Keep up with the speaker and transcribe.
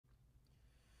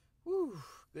Whew,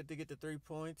 good to get the 3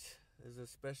 points. It's a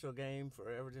special game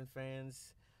for Everton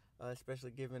fans,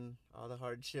 especially given all the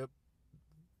hardship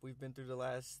we've been through the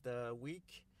last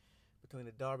week between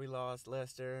the Derby loss,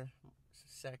 Leicester,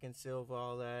 sacking Silva,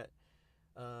 all that.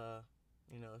 Uh,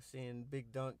 seeing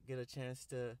Big Dunk get a chance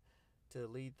to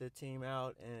lead the team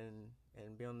out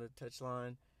and be on the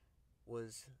touchline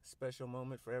was a special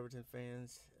moment for Everton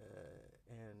fans,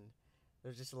 and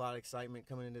there's just a lot of excitement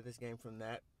coming into this game from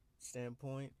that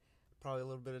standpoint. Probably a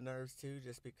little bit of nerves too,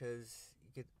 just because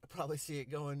you could probably see it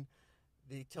going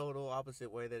the total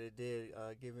opposite way that it did,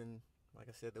 given, like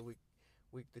I said, the week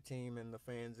the team and the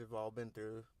fans have all been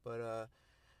through. But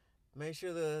made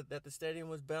sure that the stadium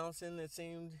was bouncing. It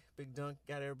seemed Big Dunk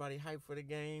got everybody hyped for the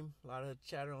game. A lot of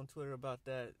chatter on Twitter about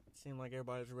that. It seemed like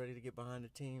everybody was ready to get behind the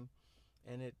team,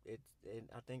 and it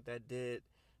I think that did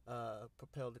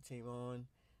propel the team on.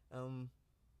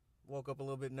 Woke up a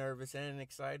little bit nervous and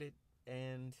excited,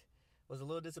 and was a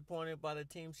little disappointed by the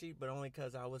team sheet, but only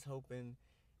because I was hoping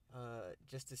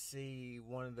just to see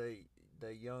one of the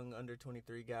young under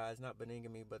 23 guys, not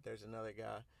Beningame, but there's another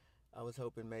guy. I was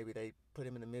hoping maybe they put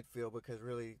him in the midfield, because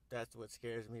really that's what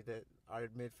scares me, that our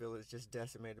midfield is just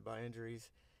decimated by injuries,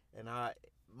 and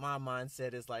my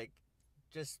mindset is like,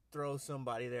 just throw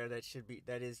somebody there that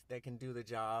can do the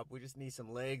job. We just need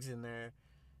some legs in there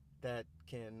that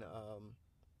can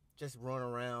just run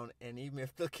around, and even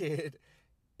if the kid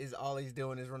is all he's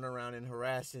doing is running around and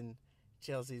harassing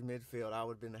Chelsea's midfield, I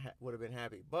would have been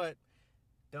happy. But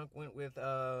Dunk went with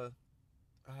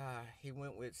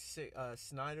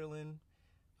Snyderlin.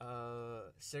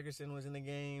 Sigerson was in the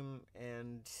game,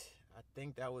 and I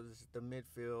think that was the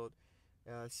midfield.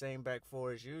 Same back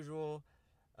four as usual.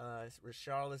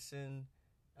 Richarlison,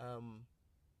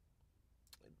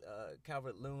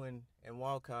 Calvert-Lewin, and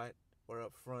Walcott were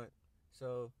up front.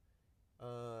 So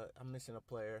I'm missing a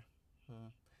player.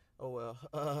 Oh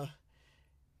well.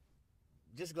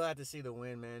 Just glad to see the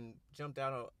win, man. Jumped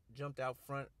out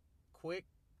front quick.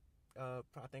 I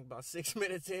think about 6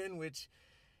 minutes in, which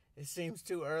it seems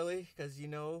too early, because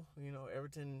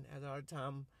Everton has a hard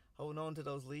time holding on to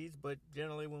those leads. But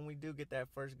generally, when we do get that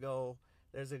first goal,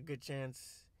 there's a good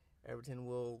chance Everton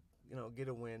will get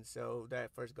a win. So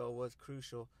that first goal was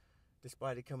crucial,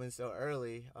 despite it coming so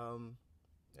early. And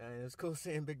it was cool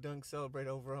seeing Big Dunk celebrate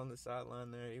over on the sideline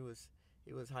there. He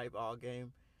was hype all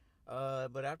game.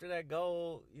 But after that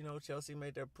goal, Chelsea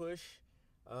made their push.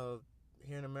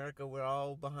 Here in America, we're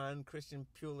all behind Christian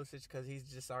Pulisic, because he's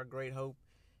just our great hope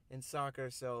in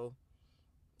soccer. So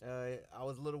I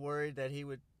was a little worried that he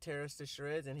would tear us to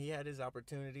shreds, and he had his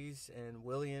opportunities. And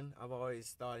Willian, I've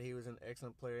always thought he was an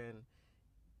excellent player and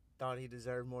thought he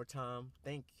deserved more time.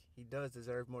 Think he does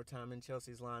deserve more time in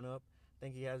Chelsea's lineup.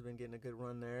 Think he has been getting a good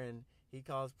run there, and he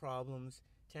caused problems.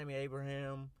 Tammy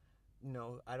Abraham,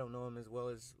 I don't know him as well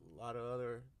as a lot of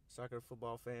other soccer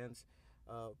football fans,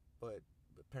 but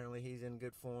apparently he's in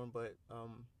good form, but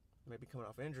maybe coming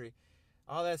off injury.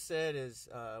 All that said is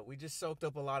we just soaked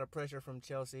up a lot of pressure from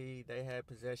Chelsea. They had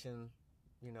possession,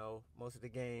 most of the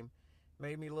game.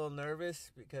 Made me a little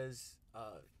nervous, because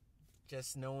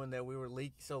just knowing that we were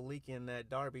leaky in that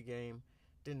Derby game,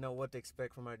 didn't know what to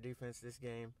expect from our defense this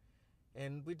game.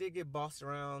 And we did get bossed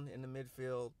around in the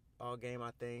midfield all game,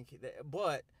 I think.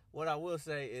 But what I will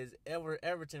say is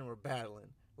Everton were battling.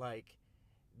 Like,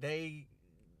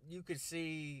 you could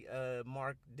see a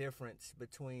marked difference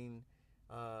between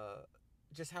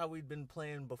just how we'd been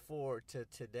playing before to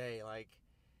today. Like,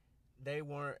 we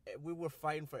were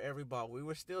fighting for every ball. We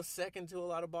were still second to a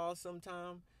lot of balls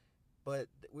sometimes, but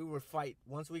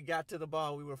once we got to the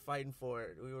ball, we were fighting for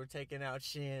it. We were taking out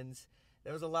shins.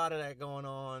 There was a lot of that going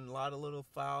on, a lot of little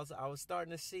fouls. I was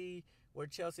starting to see where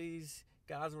Chelsea's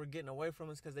guys were getting away from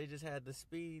us, because they just had the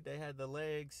speed, they had the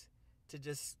legs to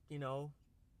just,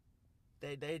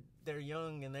 they're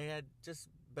young, and they had just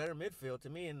better midfield to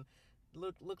me, and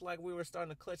looked like we were starting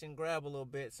to clutch and grab a little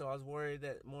bit. So I was worried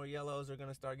that more yellows are going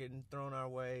to start getting thrown our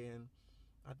way, and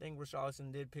I think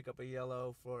Richarlison did pick up a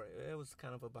yellow it was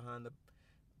kind of a behind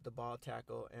the ball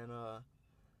tackle, and I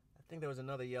think there was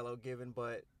another yellow given,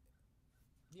 but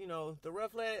the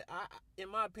ref in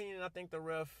my opinion, I think the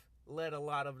ref let a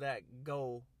lot of that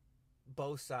go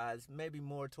both sides, maybe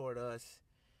more toward us.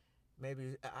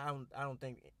 Maybe I don't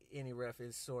think any ref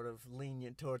is sort of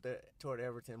lenient toward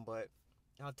Everton, but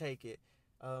I'll take it.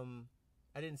 I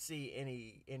didn't see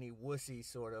any wussy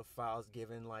sort of fouls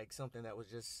given, like something that was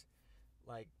just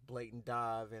like blatant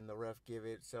dive and the ref give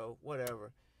it. So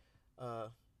whatever.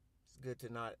 It's good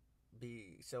to not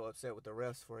be so upset with the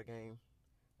refs for a game,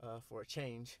 for a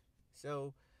change.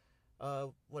 So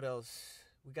what else?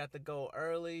 We got the goal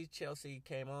early. Chelsea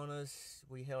came on us.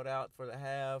 We held out for the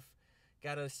half.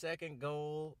 Got a second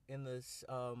goal in the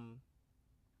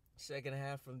second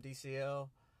half from DCL,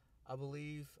 I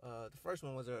believe. The first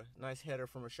one was a nice header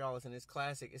from Richarlison. It's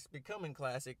classic. It's becoming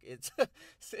classic. It's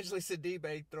essentially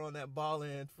Sidibe throwing that ball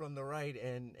in from the right,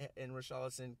 and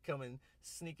Richarlison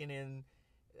sneaking in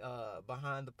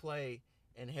behind the play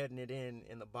and heading it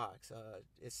in the box.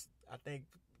 I think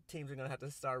teams are gonna have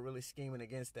to start really scheming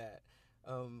against that,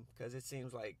 because it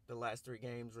seems like the last 3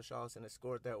 games Richarlison has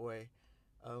scored that way.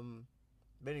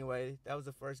 But anyway, that was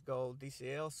the first goal.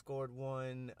 DCL scored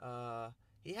one.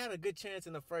 He had a good chance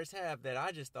in the first half that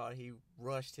I just thought he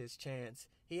rushed his chance.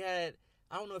 I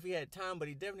don't know if he had time, but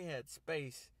he definitely had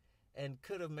space and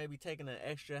could have maybe taken an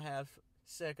extra half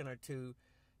second or two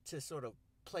to sort of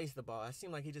place the ball. It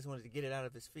seemed like he just wanted to get it out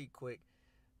of his feet quick.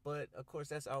 But, of course,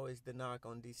 that's always the knock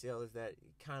on DCL, is that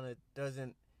he kind of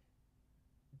doesn't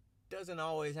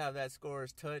always have that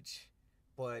scorer's touch.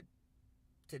 But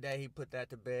today he put that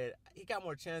to bed. He got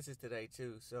more chances today,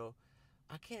 too. So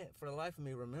I can't, for the life of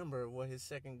me, remember what his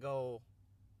second goal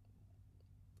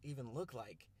even looked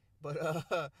like.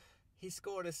 But he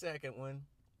scored a second one.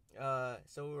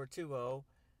 So we were 2-0.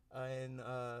 And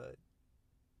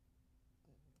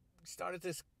started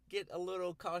to get a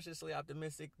little cautiously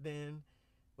optimistic then.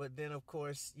 But then, of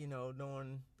course,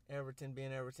 knowing Everton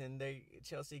being Everton,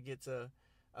 Chelsea gets a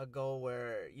goal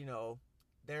where,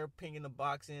 they're pinging the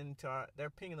ball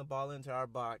into our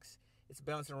box. It's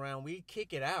bouncing around. We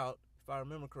kick it out, if I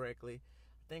remember correctly.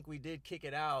 I think we did kick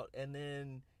it out, and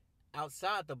then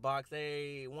outside the box,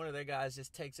 one of their guys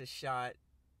just takes a shot,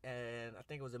 and I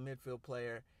think it was a midfield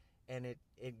player, and it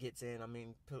gets in. I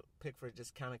mean, Pickford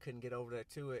just kind of couldn't get over there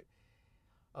to it.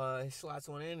 He slots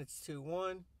one in. It's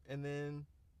 2-1, and then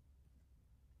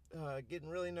getting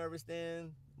really nervous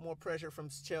then. More pressure from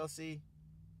Chelsea.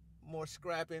 More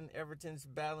scrapping. Everton's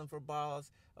battling for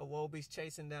balls. Iwobi's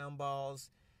chasing down balls.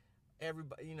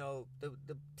 Everybody,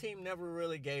 the team never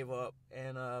really gave up,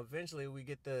 and eventually we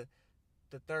get the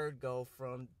third goal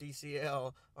from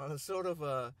DCL on a sort of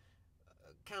a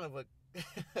kind of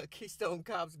a Keystone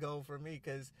Cops goal for me,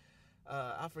 because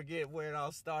I forget where it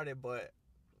all started, but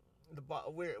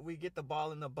we get the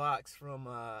ball in the box from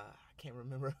I can't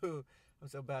remember who. I'm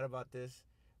so bad about this.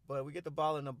 But we get the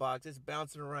ball in the box. It's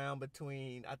bouncing around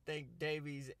between, I think,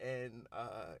 Davies and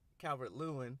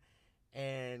Calvert-Lewin.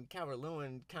 And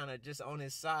Calvert-Lewin kind of just on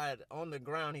his side, on the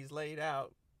ground, he's laid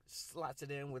out, slots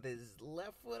it in with his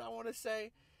left foot, I want to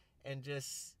say, and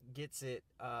just gets it.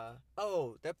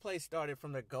 That play started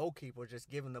from the goalkeeper just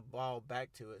giving the ball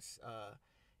back to us.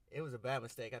 It was a bad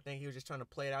mistake. I think he was just trying to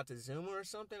play it out to Zuma or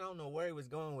something. I don't know where he was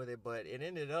going with it, but it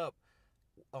ended up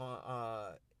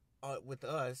with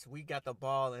us. We got the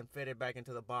ball and fed it back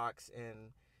into the box,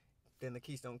 and then the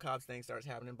Keystone Cops thing starts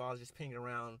happening. Ball's just pinging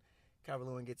around.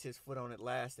 Calvert-Lewin gets his foot on it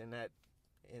last, and that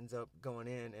ends up going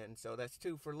in. And so that's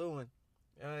 2 for Lewin.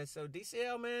 So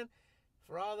DCL, man,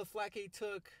 for all the flack he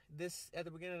took at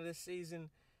the beginning of this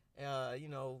season, a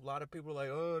lot of people are like,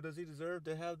 oh, does he deserve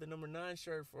to have the number 9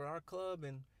 shirt for our club?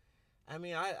 And I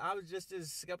mean, I was just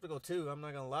as skeptical too. I'm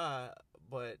not gonna lie,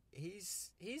 but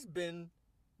he's been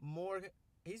more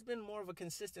of a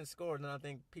consistent scorer than I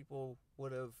think people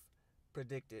would have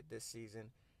predicted this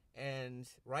season. And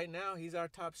right now, he's our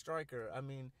top striker. I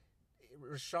mean,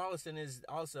 Richarlison is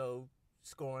also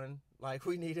scoring like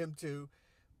we need him to,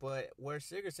 but where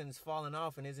Sigurdsson's fallen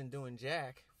off and isn't doing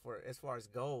jack as far as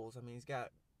goals. I mean, he's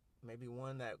got maybe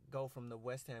that goal from the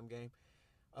West Ham game,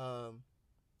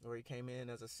 where he came in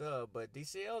as a sub. But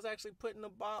DCL's actually putting the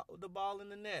ball in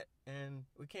the net, and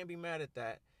we can't be mad at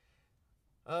that.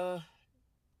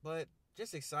 But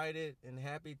just excited and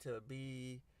happy to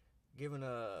be given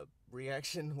a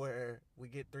reaction where we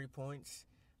get 3 points.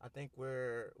 I think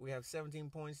we have 17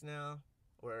 points now.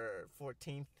 We're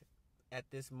 14th at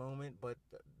this moment, but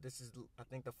this is, I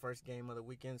think, the first game of the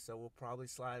weekend, so we'll probably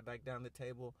slide back down the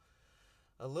table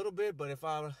a little bit. But if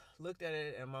I looked at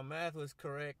it and my math was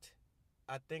correct,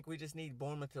 I think we just need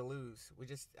Bournemouth to lose.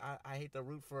 I hate to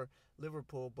root for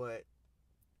Liverpool, but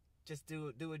just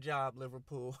do a job,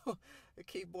 Liverpool.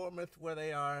 Keep Bournemouth where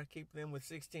they are. Keep them with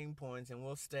 16 points, and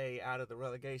we'll stay out of the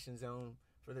relegation zone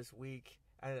for this week.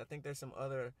 I think there's some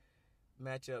other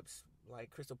matchups,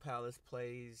 like Crystal Palace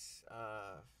plays,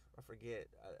 I forget,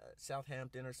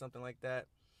 Southampton or something like that.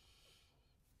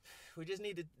 We just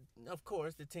need to, of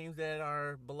course, the teams that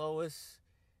are below us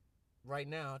right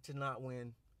now to not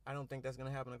win. I don't think that's going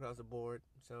to happen across the board,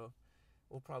 so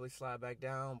we'll probably slide back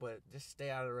down, but just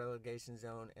stay out of the relegation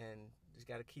zone and just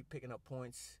got to keep picking up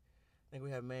points. I think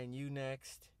we have Man U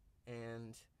next,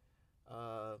 and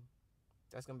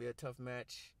that's going to be a tough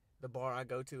match. The bar I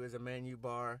go to is a Man U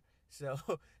bar, so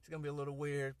it's going to be a little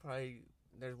weird. Probably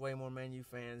there's way more Man U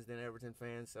fans than Everton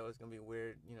fans, so it's gonna be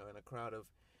weird, in a crowd of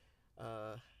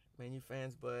Man U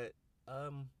fans. But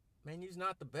Man U's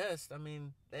not the best. I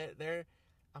mean, they're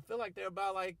I feel like they're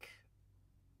about like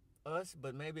us,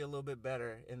 but maybe a little bit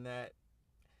better in that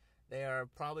they are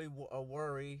probably a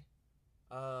worry.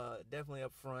 Definitely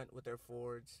up front with their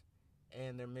forwards,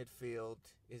 and their midfield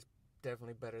is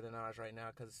definitely better than ours right now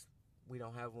because we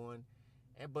don't have one.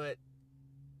 But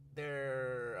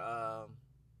their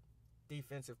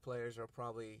defensive players are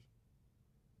probably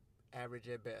average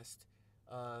at best.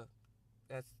 Uh,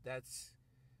 that's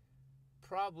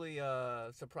probably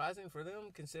surprising for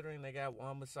them considering they got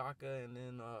Wan-Bissaka and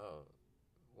then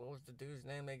what was the dude's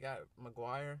name they got?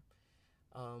 Maguire.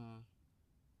 Um,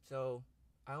 so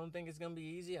I don't think it's gonna be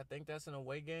easy. I think that's an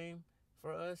away game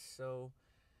for us. So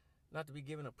not to be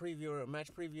giving a preview or a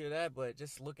match preview of that, but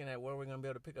just looking at where we're gonna be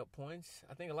able to pick up points.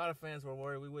 I think a lot of fans were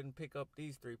worried we wouldn't pick up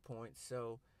these 3 points.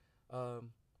 So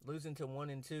losing to 1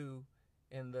 and 2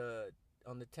 on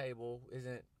the table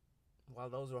isn't. While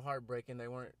those were heartbreaking, they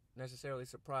weren't necessarily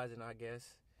surprising, I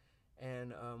guess.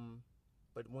 And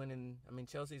but winning, I mean,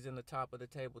 Chelsea's in the top of the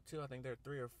table too. I think they're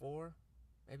 3 or 4,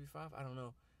 maybe 5. I don't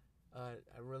know. I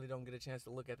really don't get a chance to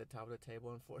look at the top of the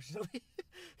table, unfortunately,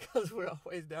 because we're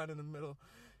always down in the middle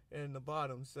and the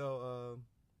bottom. So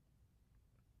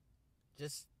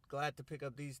just glad to pick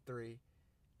up these 3,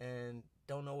 and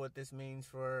don't know what this means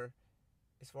for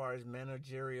as far as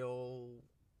managerial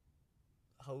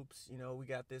hopes. We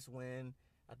got this win.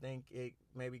 I think it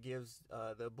maybe gives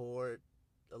the board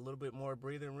a little bit more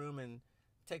breathing room and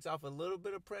takes off a little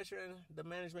bit of pressure in the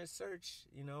management search.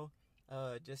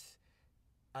 Just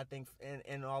I think,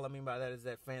 and all I mean by that is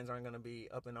that fans aren't going to be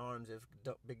up in arms if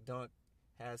Big Dunk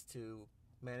has to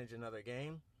manage another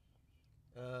game.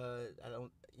 I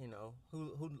don't,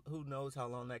 who knows how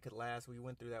long that could last. We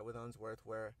went through that with Unsworth,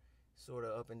 where sort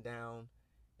of up and down,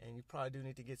 and you probably do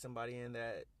need to get somebody in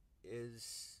that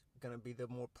is going to be the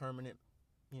more permanent,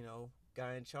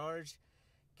 guy in charge.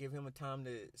 Give him a time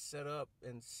to set up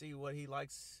and see what he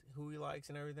likes, who he likes,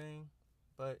 and everything.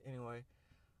 But anyway,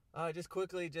 just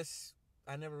quickly,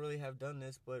 I never really have done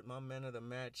this, but my man of the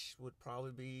match would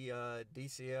probably be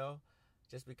DCL,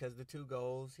 just because the 2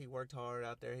 goals. He worked hard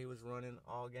out there. He was running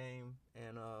all game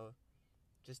and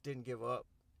just didn't give up.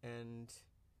 And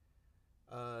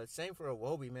same for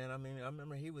Iwobi, man. I mean, I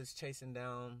remember he was chasing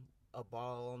down a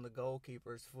ball on the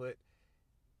goalkeeper's foot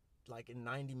like in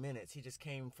 90 minutes. He just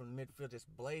came from midfield just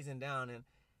blazing down. And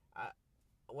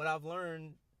what I've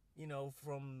learned,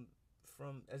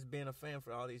 from as being a fan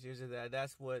for all these years is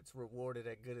that's what's rewarded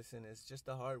at Goodison is just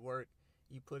the hard work.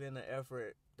 You put in the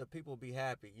effort, the people be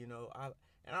happy,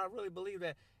 I really believe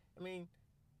that. I mean,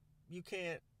 you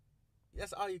can't,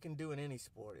 that's all you can do in any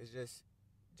sport is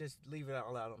just leave it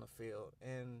all out on the field.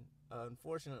 And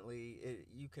unfortunately,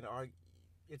 you can argue,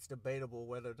 it's debatable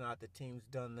whether or not the team's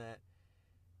done that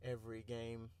every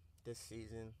game this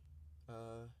season.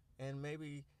 And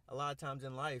maybe a lot of times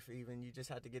in life, even, you just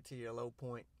have to get to your low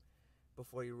point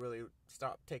before you really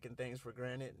stop taking things for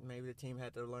granted. Maybe the team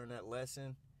had to learn that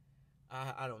lesson.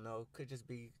 I don't know. Could just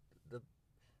be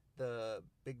the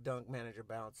Big Dunk manager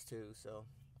bounce too. So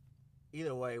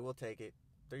either way, we'll take it.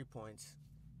 3 points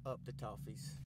up the Toffees.